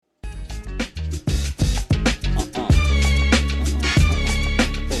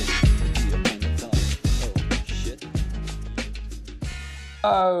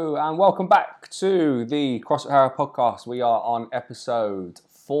Hello and welcome back to the CrossFit Harrow podcast. We are on episode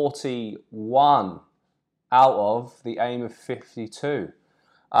 41 out of the aim of 52.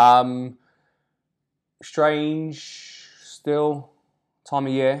 Strange still time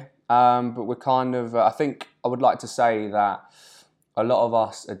of year, but we're kind of, I think I would like to say that a lot of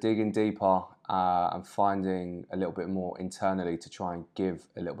us are digging deeper and finding a little bit more internally to try and give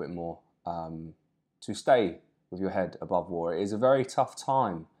a little bit more to stay with your head above water. It is a very tough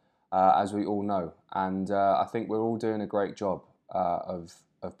time, as we all know, and I think we're all doing a great job of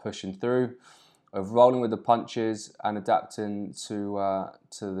pushing through, of rolling with the punches and adapting to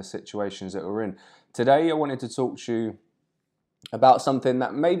the situations that we're in. Today, I wanted to talk to you about something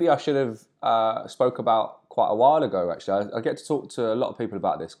that maybe I should have spoke about quite a while ago. Actually, I get to talk to a lot of people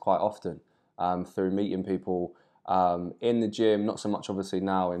about this quite often through meeting people in the gym, not so much obviously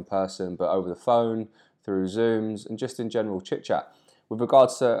now in person, but over the phone, through Zooms, and just in general chit chat with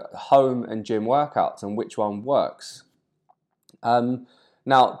regards to home and gym workouts and which one works.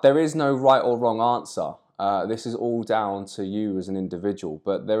 Now, there is no right or wrong answer. This is all down to you as an individual,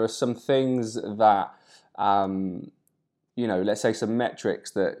 but there are some things that, let's say some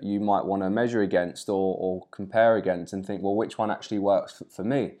metrics that you might want to measure against or compare against and think, well, which one actually works for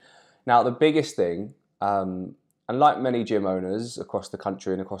me? Now, the biggest thing, and like many gym owners across the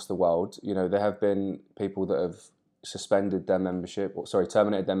country and across the world, there have been people that have suspended their membership,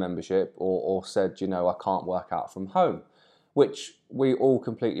 terminated their membership, or said, I can't work out from home, which we all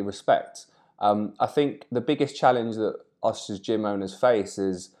completely respect. I think the biggest challenge that us as gym owners face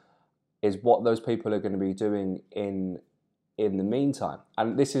is what those people are going to be doing in the meantime.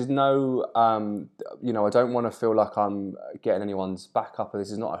 And this is no, I don't want to feel like I'm getting anyone's back up.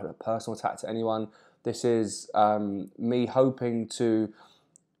 This is not a personal attack to anyone. This is me hoping to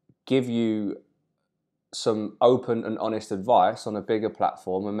give you some open and honest advice on a bigger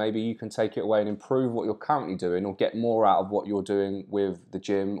platform, and maybe you can take it away and improve what you're currently doing or get more out of what you're doing with the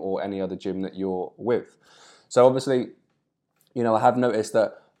gym or any other gym that you're with. So obviously, I have noticed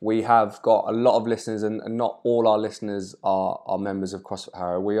that we have got a lot of listeners, and not all our listeners are members of CrossFit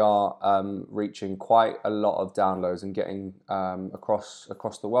Harrow. We are reaching quite a lot of downloads and getting across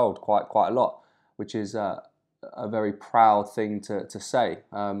the world quite a lot, which is a very proud thing to say.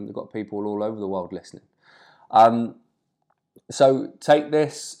 We've got people all over the world listening. So take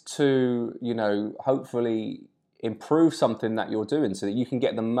this to, hopefully improve something that you're doing so that you can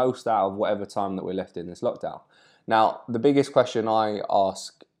get the most out of whatever time that we're left in this lockdown. Now, the biggest question I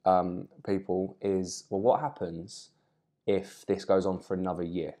ask people is, well, what happens if this goes on for another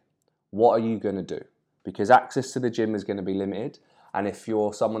year? What are you going to do? Because access to the gym is going to be limited. And if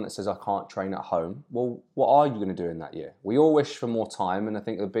you're someone that says, I can't train at home, well, what are you going to do in that year? We all wish for more time. And I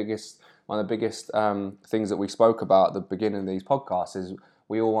think one of the biggest things that we spoke about at the beginning of these podcasts is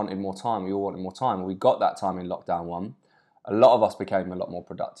we all wanted more time. And we got that time in lockdown one. A lot of us became a lot more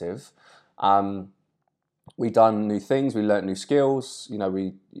productive. We done new things, we learnt new skills.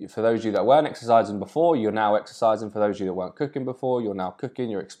 For those of you that weren't exercising before, you're now exercising. For those of you that weren't cooking before, you're now cooking,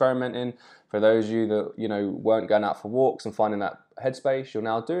 you're experimenting. For those of you that, weren't going out for walks and finding that headspace, you're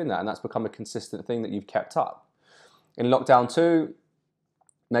now doing that. And that's become a consistent thing that you've kept up. In lockdown 2,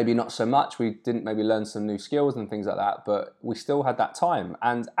 maybe not so much. We didn't maybe learn some new skills and things like that, but we still had that time.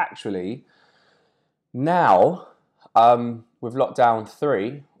 And actually, now, with lockdown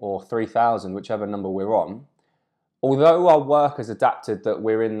 3 or 3,000, whichever number we're on, although our work has adapted that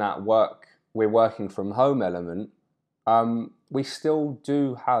we're in that we're working from home element, we still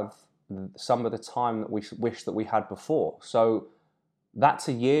do have some of the time that we wish that we had before. So that's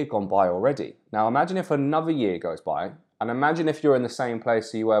a year gone by already. Now imagine if another year goes by, and imagine if you're in the same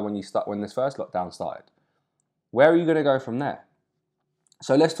place you were when this first lockdown started. Where are you going to go from there?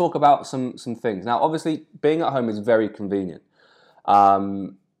 So let's talk about some things. Now, obviously, being at home is very convenient.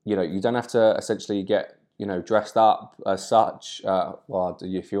 You don't have to essentially get dressed up as such.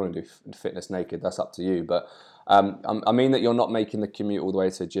 If you want to do fitness naked, that's up to you. But I mean that you're not making the commute all the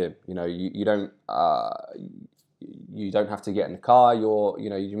way to the gym. You don't have to get in the car.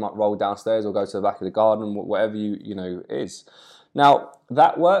 You might roll downstairs or go to the back of the garden, whatever is. Now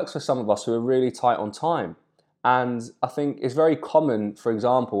that works for some of us who are really tight on time. And I think it's very common, for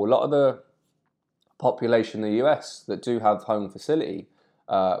example, a lot of the population in the US that do have home facility,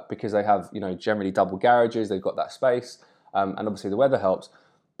 because they have, generally double garages, they've got that space, and obviously the weather helps,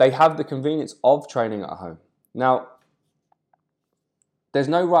 they have the convenience of training at home. Now, there's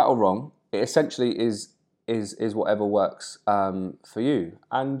no right or wrong. It essentially is whatever works for you.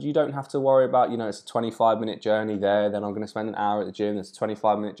 And you don't have to worry about, it's a 25-minute journey there, then I'm going to spend an hour at the gym, it's a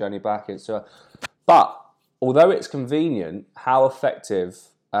 25-minute journey back. But although it's convenient, how effective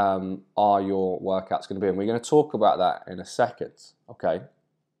are your workouts going to be? And we're going to talk about that in a second, okay?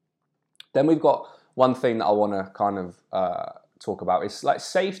 Then we've got one thing that I want to kind of talk about. It's like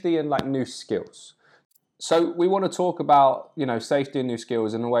safety and like new skills. So we want to talk about, safety and new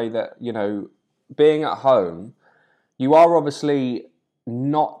skills in a way that, being at home, you are obviously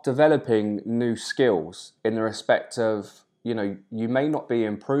not developing new skills in the respect of, you may not be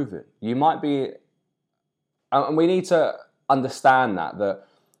improving. You might be, and we need to understand that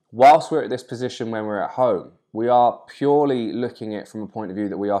whilst we're at this position when we're at home, we are purely looking at it from a point of view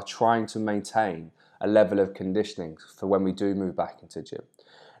that we are trying to maintain a level of conditioning for when we do move back into gym.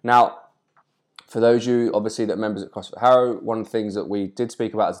 Now, for those of you, obviously, that are members at CrossFit Harrow, one of the things that we did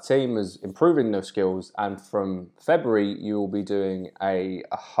speak about as a team was improving those skills. And from February, you will be doing a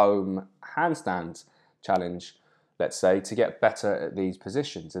home handstand challenge, let's say, to get better at these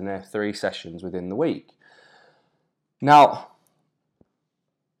positions. And there are 3 sessions within the week. Now,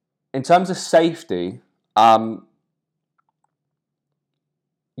 in terms of safety,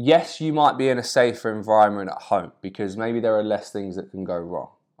 yes, you might be in a safer environment at home because maybe there are less things that can go wrong.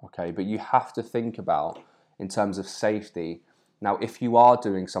 Okay, but you have to think about, in terms of safety, now if you are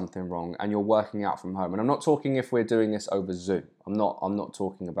doing something wrong and you're working out from home, and I'm not talking if we're doing this over Zoom, I'm not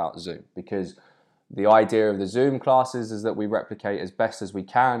talking about Zoom, because the idea of the Zoom classes is that we replicate as best as we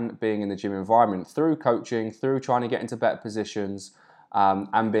can being in the gym environment through coaching, through trying to get into better positions,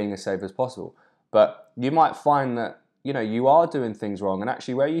 and being as safe as possible. But you might find that, you are doing things wrong, and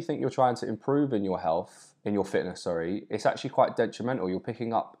actually where you think you're trying to improve in your health, in your fitness, it's actually quite detrimental. You're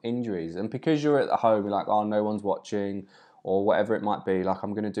picking up injuries, and because you're at home, you're like, oh, no one's watching, or whatever it might be, like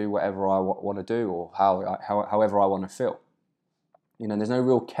I'm going to do whatever I want to do, or however I want to feel. There's no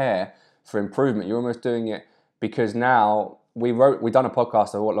real care for improvement. You're almost doing it because now we done a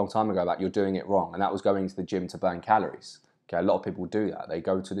podcast a long time ago about you're doing it wrong, and that was going to the gym to burn calories. Okay, a lot of people do that. They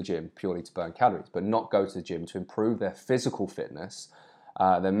go to the gym purely to burn calories, but not go to the gym to improve their physical fitness,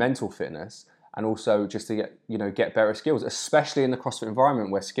 their mental fitness, and also just to get better skills, especially in the CrossFit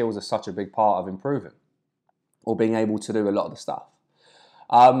environment where skills are such a big part of improving or being able to do a lot of the stuff.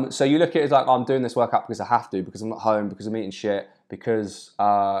 So you look at it as like, I'm doing this workout because I have to, because I'm at home, because I'm eating shit, because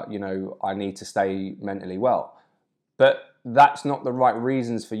I need to stay mentally well. But that's not the right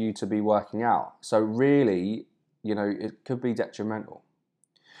reasons for you to be working out. So really, it could be detrimental.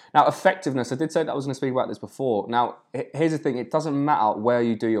 Now, effectiveness, I did say that I was going to speak about this before. Now, here's the thing. It doesn't matter where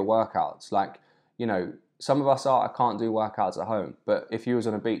you do your workouts. Like, some of us I can't do workouts at home. But if you was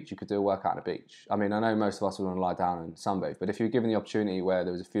on a beach, you could do a workout on a beach. I mean, I know most of us would want to lie down and sunbathe. But if you were given the opportunity where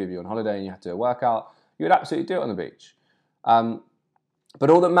there was a few of you on holiday and you had to do a workout, you would absolutely do it on the beach. But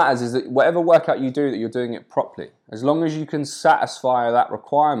all that matters is that whatever workout you do, that you're doing it properly. As long as you can satisfy that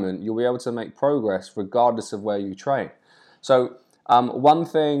requirement, you'll be able to make progress regardless of where you train. So one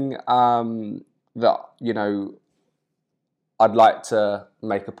thing that, I'd like to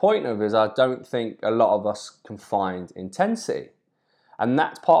make a point of is I don't think a lot of us can find intensity. And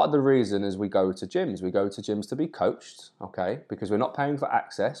that's part of the reason as we go to gyms. We go to gyms to be coached, okay? Because we're not paying for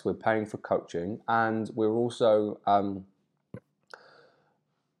access, we're paying for coaching, and we're also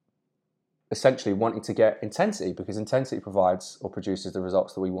essentially wanting to get intensity, because intensity provides or produces the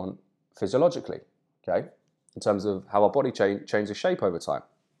results that we want physiologically, okay? In terms of how our body changes shape over time.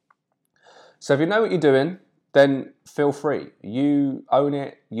 So if you know what you're doing, then feel free. You own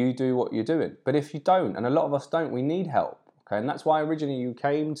it, you do what you're doing. But if you don't, and a lot of us don't, we need help. Okay, and that's why originally you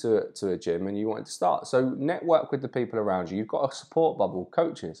came to a gym and you wanted to start. So network with the people around you. You've got a support bubble,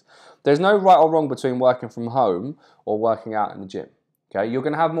 coaches. There's no right or wrong between working from home or working out in the gym. Okay, you're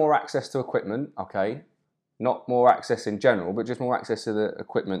going to have more access to equipment, okay? Not more access in general, but just more access to the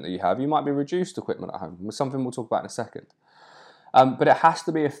equipment that you have. You might be reduced equipment at home. Something we'll talk about in a second. But it has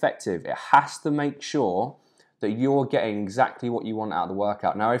to be effective. It has to make sure that you're getting exactly what you want out of the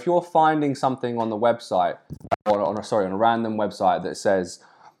workout. Now, if you're finding something on the website, on a random website that says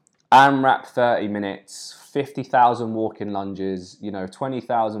AMRAP 30 minutes, 50,000 walking lunges,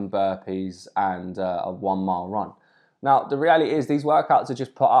 20,000 burpees, and a 1 mile run. Now, the reality is these workouts are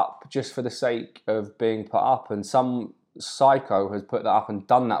just put up just for the sake of being put up, and some psycho has put that up and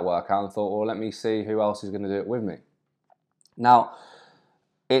done that workout and thought, well, let me see who else is going to do it with me. Now,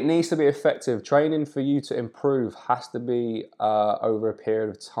 it needs to be effective. Training for you to improve has to be over a period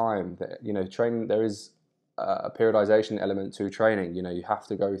of time. Training, there is a periodization element to training. You have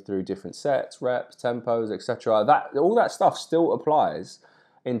to go through different sets, reps, tempos, etc. All that stuff still applies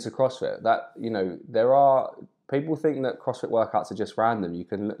into CrossFit. There are people think that CrossFit workouts are just random. You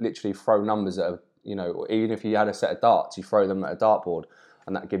can literally throw numbers at even if you had a set of darts, you throw them at a dartboard,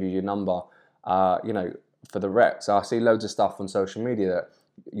 and that give you your number. for the reps. I see loads of stuff on social media that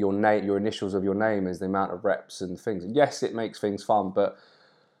your name, your initials of your name is the amount of reps and things. Yes, it makes things fun, but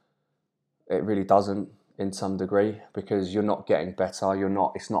it really doesn't in some degree, because you're not getting better.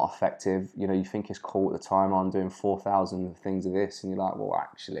 It's not effective. You know, you think it's cool at the time. I'm doing 4,000 things of this, and you're like, well,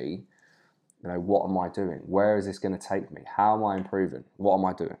 actually, you know, what am I doing? Where is this going to take me? How am I improving? What am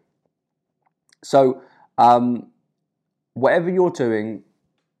I doing? So, whatever you're doing,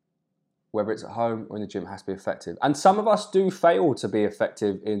 whether it's at home or in the gym, has to be effective. And some of us do fail to be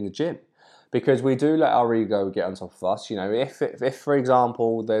effective in the gym because we do let our ego get on top of us. You know, if for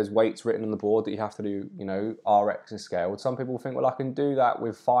example, there's weights written on the board that you have to do, you know, RX and scale, some people think, well, I can do that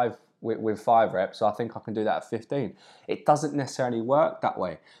with five reps, so I think I can do that at 15. It doesn't necessarily work that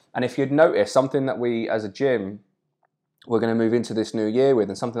way. And if you'd notice, something that we as a gym, we're going to move into this new year with,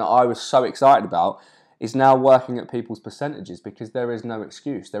 and something that I was so excited about, is now working at people's percentages, because there is no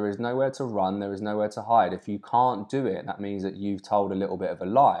excuse. There is nowhere to run. There is nowhere to hide. If you can't do it, that means that you've told a little bit of a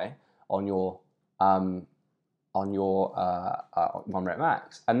lie on your 1 rep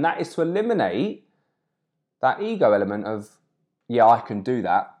max. And that is to eliminate that ego element of, yeah, I can do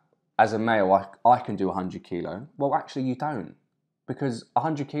that. As a male, I can do 100 kilo. Well, actually you don't, because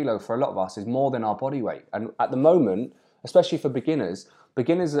 100 kilo for a lot of us is more than our body weight. And at the moment, especially for beginners,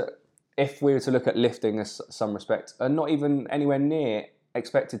 if we were to look at lifting in some respect, are not even anywhere near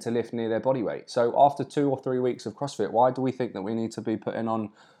expected to lift near their body weight. So after 2 or 3 weeks of CrossFit, why do we think that we need to be putting on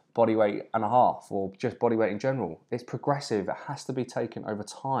body weight and a half, or just body weight in general? It's progressive. It has to be taken over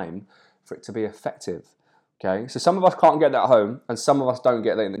time for it to be effective. Okay, so some of us can't get that at home, and some of us don't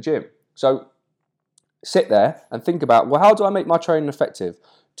get that in the gym. So sit there and think about, well, how do I make my training effective?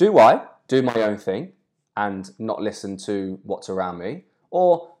 Do I do my own thing and not listen to what's around me?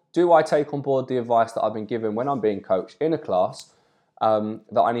 Or do I take on board the advice that I've been given when I'm being coached in a class,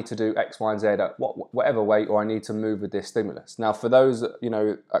 that I need to do X, Y, and Z at whatever weight, or I need to move with this stimulus? Now, for those, you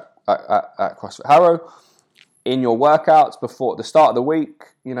know, at CrossFit Harrow, in your workouts before the start of the week,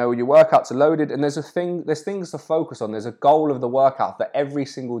 you know, your workouts are loaded, and there's things to focus on. There's a goal of the workout for every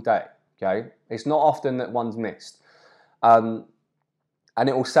single day. Okay, it's not often that one's missed, and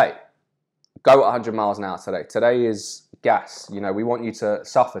it will say, go at 100 miles an hour today. Today is gas. You know, we want you to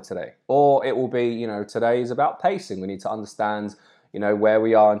suffer today. Or it will be, you know, today is about pacing. We need to understand, you know, where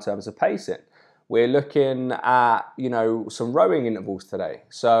we are in terms of pacing. We're looking at, you know, some rowing intervals today.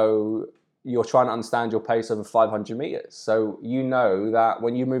 So you're trying to understand your pace over 500 meters. So you know that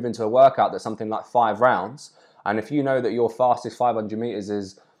when you move into a workout that's something like 5 rounds, and if you know that your fastest 500 meters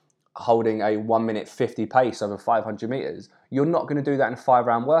is holding a 1 minute 50 pace over 500 meters, you're not going to do that in a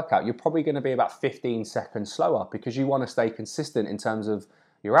 5-round workout. You're probably going to be about 15 seconds slower, because you want to stay consistent in terms of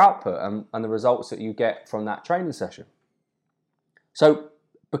your output and the results that you get from that training session. So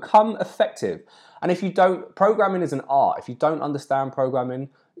become effective. And if you don't, programming is an art. If you don't understand programming,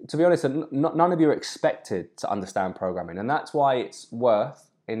 to be honest, none of you are expected to understand programming. And that's why it's worth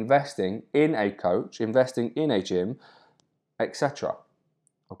investing in a coach, investing in a gym, etc.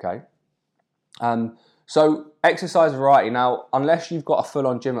 Okay, so exercise variety. Now, unless you've got a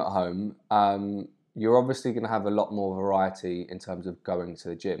full-on gym at home, you're obviously going to have a lot more variety in terms of going to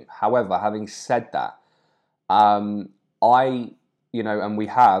the gym. However, having said that, and we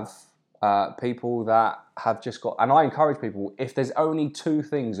have people that have just got, and I encourage people, if there's only 2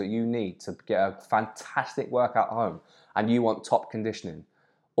 things that you need to get a fantastic workout at home and you want top conditioning,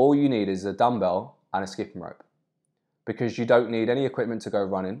 all you need is a dumbbell and a skipping rope. Because you don't need any equipment to go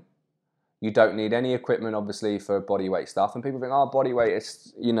running. You don't need any equipment, obviously, for body weight stuff. And people think, oh, body weight,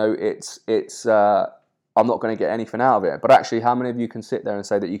 I'm not going to get anything out of it. But actually, how many of you can sit there and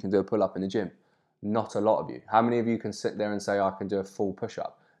say that you can do a pull-up in the gym? Not a lot of you. How many of you can sit there and say, I can do a full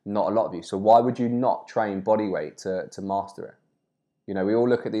push-up? Not a lot of you. So why would you not train body weight to master it? You know, we all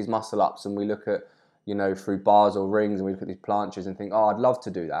look at these muscle-ups, and we look at, you know, through bars or rings, and we look at these planches and think, oh, I'd love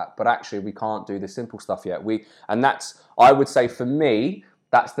to do that. But actually, we can't do the simple stuff yet. And that's, I would say for me,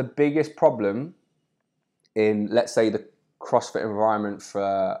 that's the biggest problem in, let's say, the CrossFit environment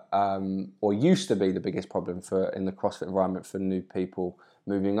for, or used to be the biggest problem in the CrossFit environment for new people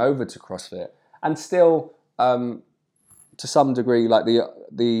moving over to CrossFit. And still, to some degree, like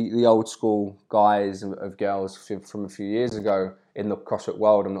the old school guys of girls from a few years ago in the CrossFit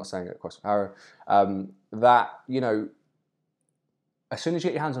world, I'm not saying at CrossFit Harrow, that, you know, as soon as you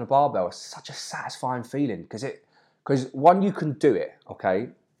get your hands on a barbell, it's such a satisfying feeling, because one, you can do it, okay?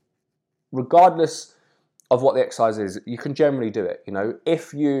 Regardless of what the exercise is, you can generally do it, you know?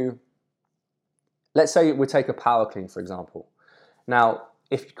 Let's say we take a power clean, for example. Now,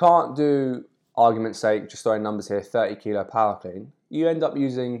 if you can't do, argument's sake, just throwing numbers here, 30 kilo power clean, you end up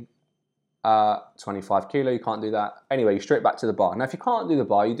using 25 kilo, you can't do that. Anyway, you straight back to the bar. Now, if you can't do the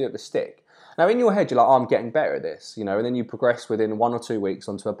bar, you do it with a stick. Now, in your head, you're like, oh, I'm getting better at this, you know, and then you progress within 1 or 2 weeks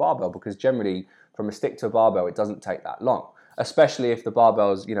onto a barbell, because generally, from a stick to a barbell, it doesn't take that long, especially if the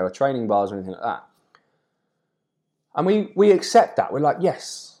barbells, you know, are training bars or anything like that. And we accept that. We're like,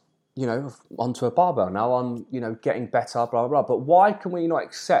 yes, you know, onto a barbell. Now I'm, you know, getting better, blah, blah, blah. But why can we not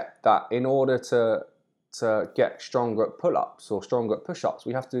accept that in order to get stronger at pull-ups or stronger at push-ups,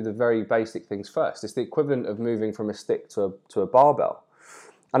 we have to do the very basic things first? It's the equivalent of moving from a stick to a barbell.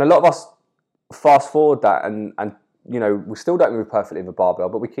 And a lot of us fast forward that and you know, we still don't move perfectly with a barbell,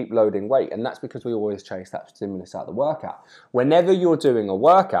 but we keep loading weight. And that's because we always chase that stimulus out of the workout. Whenever you're doing a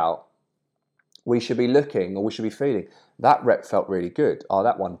workout, we should be looking, or we should be feeling, that rep felt really good. Oh,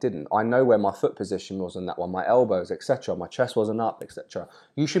 that one didn't. I know where my foot position was on that one, my elbows, etc. My chest wasn't up, etc.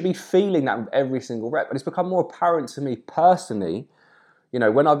 You should be feeling that with every single rep. And it's become more apparent to me personally, you know,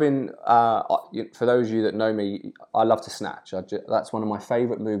 when I've been, for those of you that know me, I love to snatch. That's one of my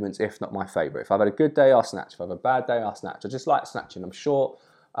favourite movements, if not my favourite. If I've had a good day, I'll snatch. If I have a bad day, I'll snatch. I just like snatching. I'm short.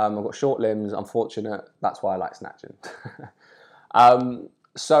 I've got short limbs. I'm fortunate. That's why I like snatching. And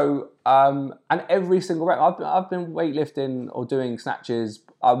every single rep, I've been weightlifting or doing snatches,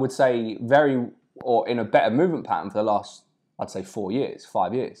 I would say or in a better movement pattern for the last, I'd say 4 years,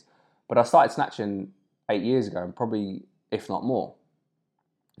 5 years. But I started snatching 8 years ago, and probably, if not more.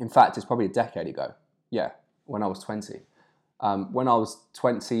 In fact, it's probably a decade ago. Yeah, when I was 20. When I was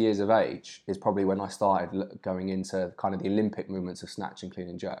 20 years of age is probably when I started going into kind of the Olympic movements of snatch and clean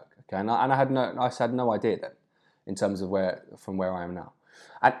and jerk. Okay, and I had no idea then in terms of where I am now.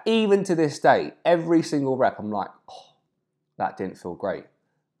 And even to this day, every single rep, I'm like, oh, that didn't feel great.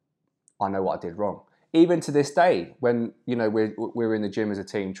 I know what I did wrong. Even to this day, when, you know, we're in the gym as a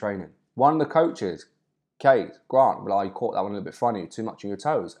team training, one of the coaches, Grant, well, you caught that one a little bit funny, too much on your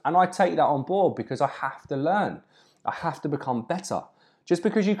toes. And I take that on board because I have to learn. I have to become better. Just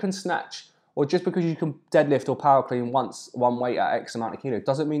because you can snatch or just because you can deadlift or power clean one weight at X amount of kilo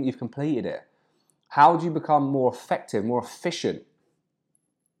doesn't mean you've completed it. How do you become more effective, more efficient?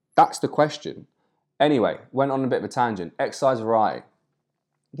 That's the question. Anyway, went on a bit of a tangent. Exercise variety.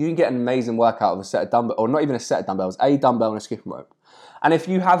 You can get an amazing workout with a set of dumbbells, or not even a set of dumbbells, a dumbbell and a skipping rope. And if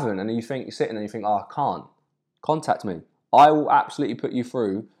you haven't, and you're sitting there and you think, oh, I can't, contact me. I will absolutely put you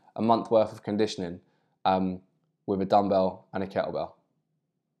through a month worth of conditioning with a dumbbell and a kettlebell.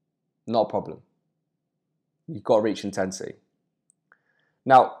 Not a problem. You've got to reach intensity.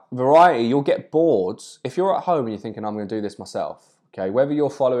 Now, variety, you'll get bored. If you're at home and you're thinking, I'm going to do this myself, okay, whether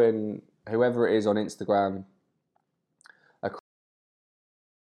you're following whoever it is on Instagram,